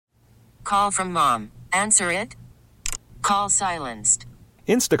call from mom. Answer it. Call silenced.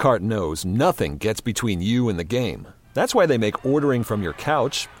 Instacart knows nothing gets between you and the game. That's why they make ordering from your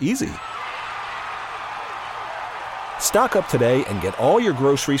couch easy. Stock up today and get all your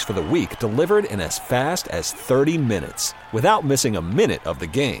groceries for the week delivered in as fast as 30 minutes without missing a minute of the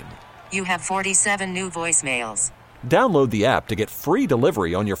game. You have 47 new voicemails. Download the app to get free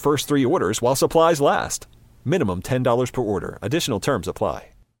delivery on your first 3 orders while supplies last. Minimum $10 per order. Additional terms apply.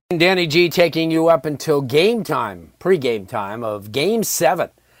 Danny G taking you up until game time, pre-game time of Game 7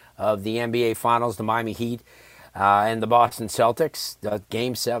 of the NBA Finals, the Miami Heat and the Boston Celtics.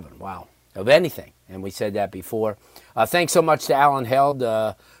 Game 7, wow, of anything. And we said that before. Thanks so much to Alan Held,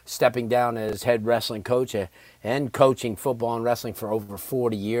 stepping down as head wrestling coach and coaching football and wrestling for over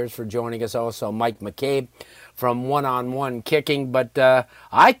 40 years, for joining us. Also, Mike McCabe from One-on-One Kicking. But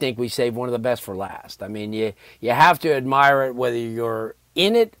I think we saved one of the best for last. I mean, you have to admire it whether you're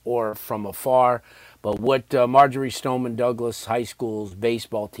in it or from afar. But what Marjorie Stoneman-Douglas High School's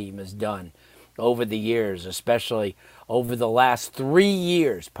baseball team has done over the years, especially over the last 3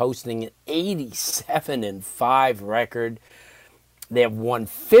 years, posting an 87-5 record. They have won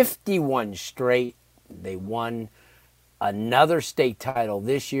 51 straight. They won another state title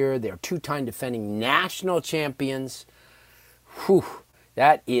this year. They're 2-time defending national champions. Whew,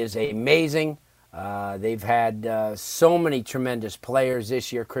 that is amazing. They've had so many tremendous players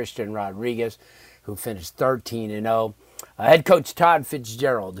this year. Christian Rodriguez, who finished 13-0. Head coach Todd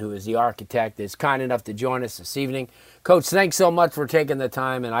Fitz-Gerald, who is the architect, is kind enough to join us this evening. Coach, thanks so much for taking the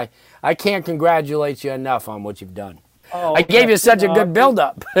time, and I can't congratulate you enough on what you've done. Oh, I gave you such a good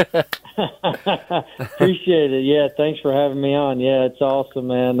build-up. Appreciate it. Yeah, thanks for having me on. Yeah, it's awesome,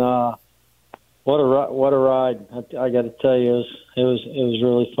 man. What a ride! I got to tell you, it was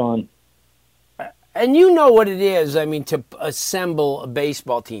really fun. And you know what it is, I mean, to assemble a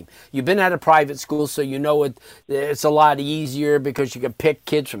baseball team. You've been at a private school, so you know it's a lot easier because you can pick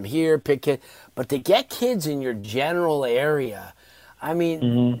kids from here, but to get kids in your general area, I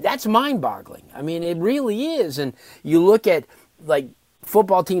mean, that's mind-boggling. I mean, it really is. And you look at, like,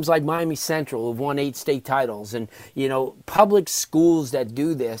 football teams like Miami Central who've won 8 state titles and, you know, public schools that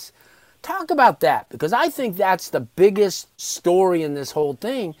do this. Talk about that, because I think that's the biggest story in this whole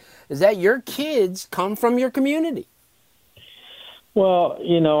thing, is that your kids come from your community. Well,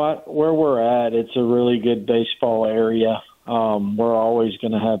 you know, where we're at, it's a really good baseball area. We're always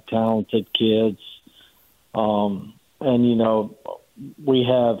going to have talented kids. And, you know, we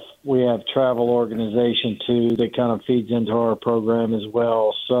have travel organization, too, that kind of feeds into our program as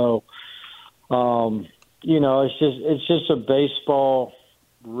well. So, you know, it's just a baseball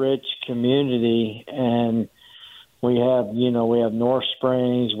rich community, and we have North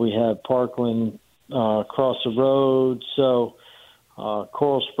Springs, we have Parkland across the road, so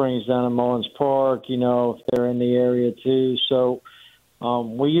Coral Springs down in Mullins Park, you know, if they're in the area too. So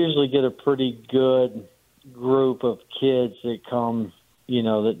we usually get a pretty good group of kids that come, you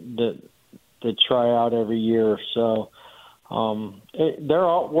know, that try out every year. So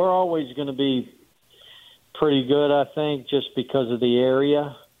we're always going to be pretty good, I think, just because of the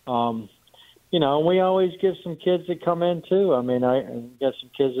area. You know, and we always get some kids that come in too. I mean, I got some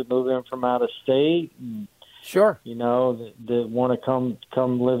kids that move in from out of state, and sure, you know, that want to come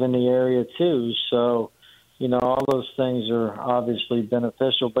live in the area too. So, you know, all those things are obviously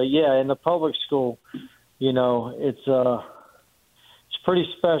beneficial. But yeah, in the public school, you know, it's pretty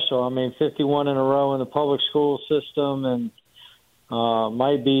special. I mean, 51 in a row in the public school system, and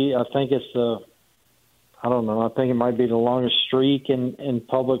might be, I think it's I don't know. I think it might be the longest streak in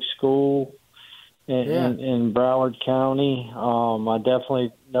public school in Broward County. I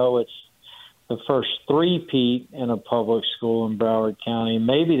definitely know it's the first three-peat in a public school in Broward County.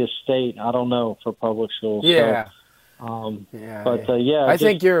 Maybe the state. I don't know for public schools. Yeah. So, yeah. I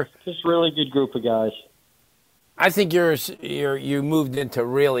think you're just really good group of guys. I think you moved into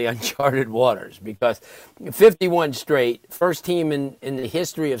really uncharted waters, because 51 straight, first team in the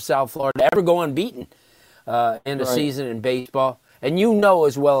history of South Florida ever go unbeaten in a season in baseball. And you know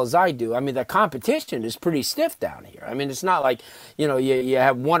as well as I do, I mean, the competition is pretty stiff down here. I mean, it's not like, you know, you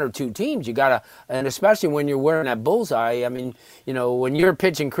have one or two teams. You got to, and especially when you're wearing that bullseye, I mean, you know, when you're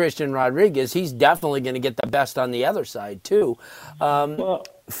pitching Christian Rodriguez, he's definitely going to get the best on the other side, too.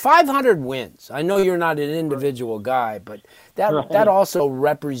 500 wins. I know you're not an individual guy, but that also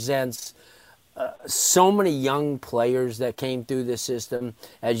represents so many young players that came through the system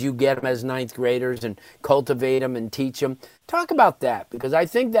as you get them as ninth graders and cultivate them and teach them. Talk about that, because I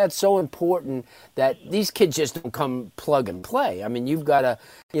think that's so important that these kids just don't come plug and play. I mean, you've got to,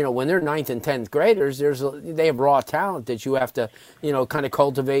 when they're ninth and 10th graders, they have raw talent that you have to, kind of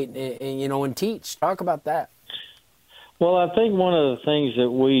cultivate and teach. Talk about that. Well, I think one of the things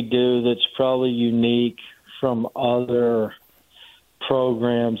that we do that's probably unique from other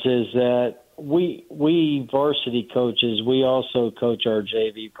programs is that we varsity coaches, we also coach our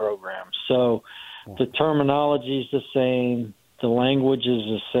JV program. So the terminology is the same, the language is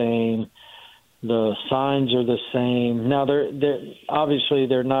the same, the signs are the same. Now, they're obviously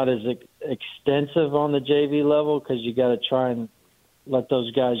they're not as extensive on the JV level because you got to try and let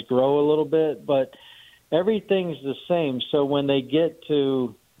those guys grow a little bit, but everything's the same. So when they get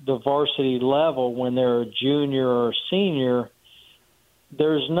to the varsity level, when they're a junior or senior,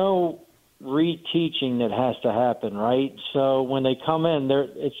 there's no reteaching that has to happen, right? So when they come in,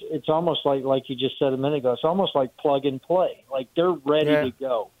 it's almost like you just said a minute ago, it's almost like plug and play. Like they're ready to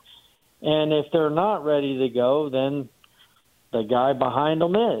go. And if they're not ready to go, then the guy behind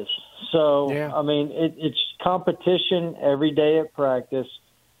them is. So, I mean, it's competition every day at practice.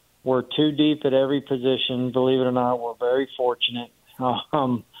 We're too deep at every position. Believe it or not, we're very fortunate.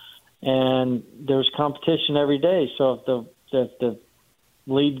 And there's competition every day. So if the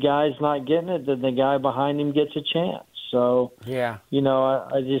lead guy's not getting it, then the guy behind him gets a chance. So, I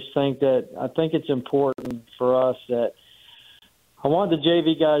just think it's important for us that I want the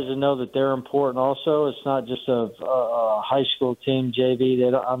JV guys to know that they're important also. It's not just a high school team JV.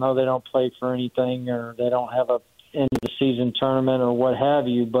 I know they don't play for anything or they don't have a end of the season tournament or what have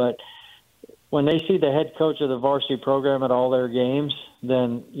you, but when they see the head coach of the varsity program at all their games,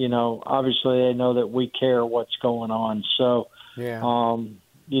 then, obviously they know that we care what's going on. So, I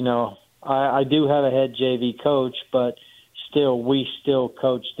do have a head JV coach, but we still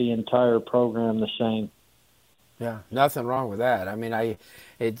coach the entire program the same. Yeah, nothing wrong with that. I mean, that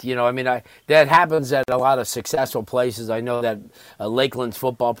happens at a lot of successful places. I know that Lakeland's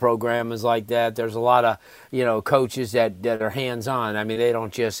football program is like that. There's a lot of, coaches that are hands-on. I mean, they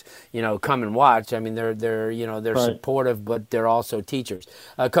don't just, come and watch. I mean, they're right. Supportive, but they're also teachers.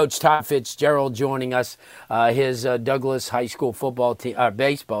 Coach Todd Fitz-Gerald joining us. His Douglas High School football team,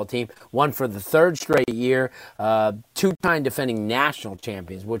 baseball team, won for the third straight year. Two-time defending national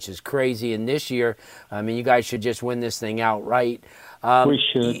champions, which is crazy. And this year, I mean, you guys should just win this thing outright. We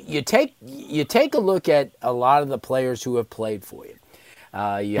should. You take a look at a lot of the players who have played for you.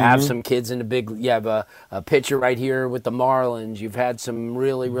 You have some kids in the big. You have a pitcher right here with the Marlins. You've had some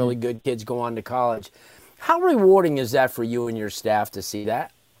really, really good kids go on to college. How rewarding is that for you and your staff to see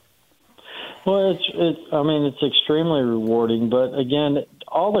that? Well, it's extremely rewarding. But again,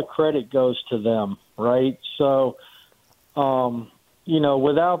 all the credit goes to them, right? So,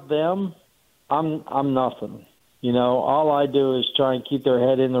 without them, I'm nothing. All I do is try and keep their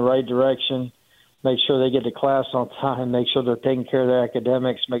head in the right direction, make sure they get to class on time, make sure they're taking care of their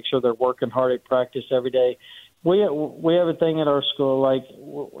academics, make sure they're working hard at practice every day. We have a thing at our school, like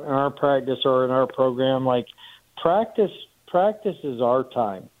in our practice or in our program, like practice is our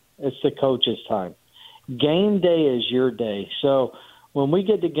time. It's the coach's time. Game day is your day. So when we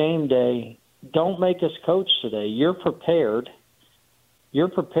get to game day, don't make us coach today. You're prepared. You're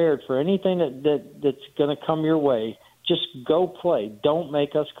prepared for anything that's going to come your way. Just go play. Don't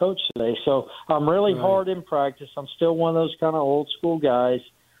make us coach today. So I'm really hard in practice. I'm still one of those kind of old school guys,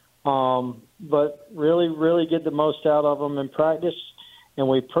 but really, really get the most out of them in practice. And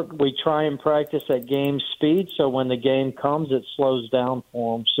we try and practice at game speed, so when the game comes, it slows down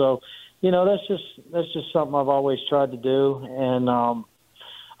for them. So, that's just something I've always tried to do, and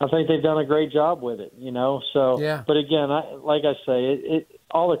I think they've done a great job with it, So, But again, like I say,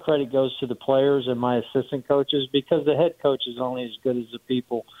 all the credit goes to the players and my assistant coaches because the head coach is only as good as the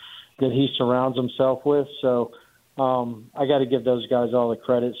people that he surrounds himself with. So I got to give those guys all the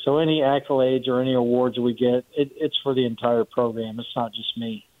credit. So any accolades or any awards we get, it's for the entire program. It's not just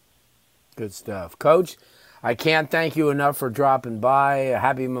me. Good stuff. Coach, I can't thank you enough for dropping by. A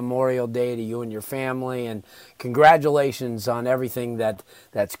happy Memorial Day to you and your family, and congratulations on everything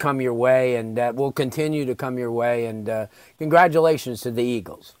that's come your way and that will continue to come your way, and congratulations to the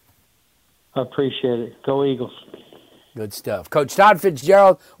Eagles. I appreciate it. Go Eagles. Good stuff. Coach Todd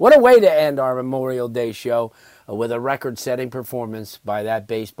Fitz-Gerald, what a way to end our Memorial Day show with a record-setting performance by that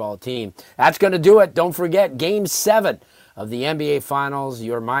baseball team. That's going to do it. Don't forget, Game 7 of the NBA Finals,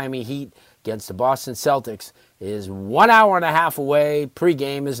 your Miami Heat against the Boston Celtics, is 1 hour and a half away.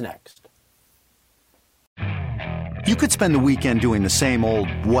 Pre-game is next. You could spend the weekend doing the same old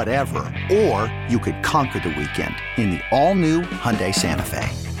whatever, or you could conquer the weekend in the all-new Hyundai Santa Fe.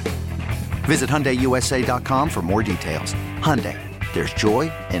 Visit HyundaiUSA.com for more details. Hyundai, there's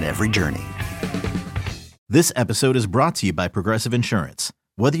joy in every journey. This episode is brought to you by Progressive Insurance.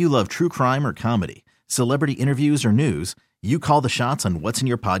 Whether you love true crime or comedy, celebrity interviews or news, you call the shots on what's in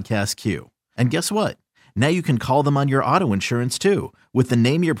your podcast queue. And guess what? Now you can call them on your auto insurance too with the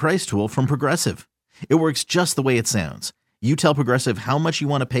Name Your Price tool from Progressive. It works just the way it sounds. You tell Progressive how much you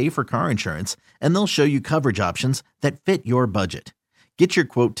want to pay for car insurance, and they'll show you coverage options that fit your budget. Get your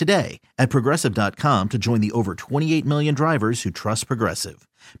quote today at Progressive.com to join the over 28 million drivers who trust Progressive.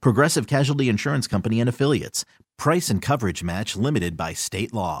 Progressive Casualty Insurance Company and Affiliates. Price and coverage match limited by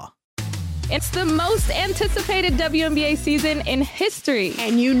state law. It's the most anticipated WNBA season in history.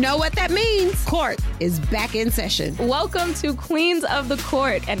 And you know what that means. Court is back in session. Welcome to Queens of the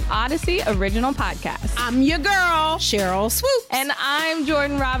Court, an Odyssey original podcast. I'm your girl, Cheryl Swoops. And I'm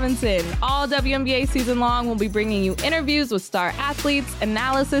Jordan Robinson. All WNBA season long, we'll be bringing you interviews with star athletes,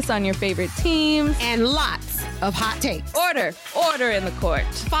 analysis on your favorite teams, and lots of hot takes. Order in the court.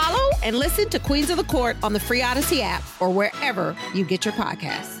 Follow and listen to Queens of the Court on the free Odyssey app or wherever you get your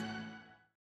podcasts.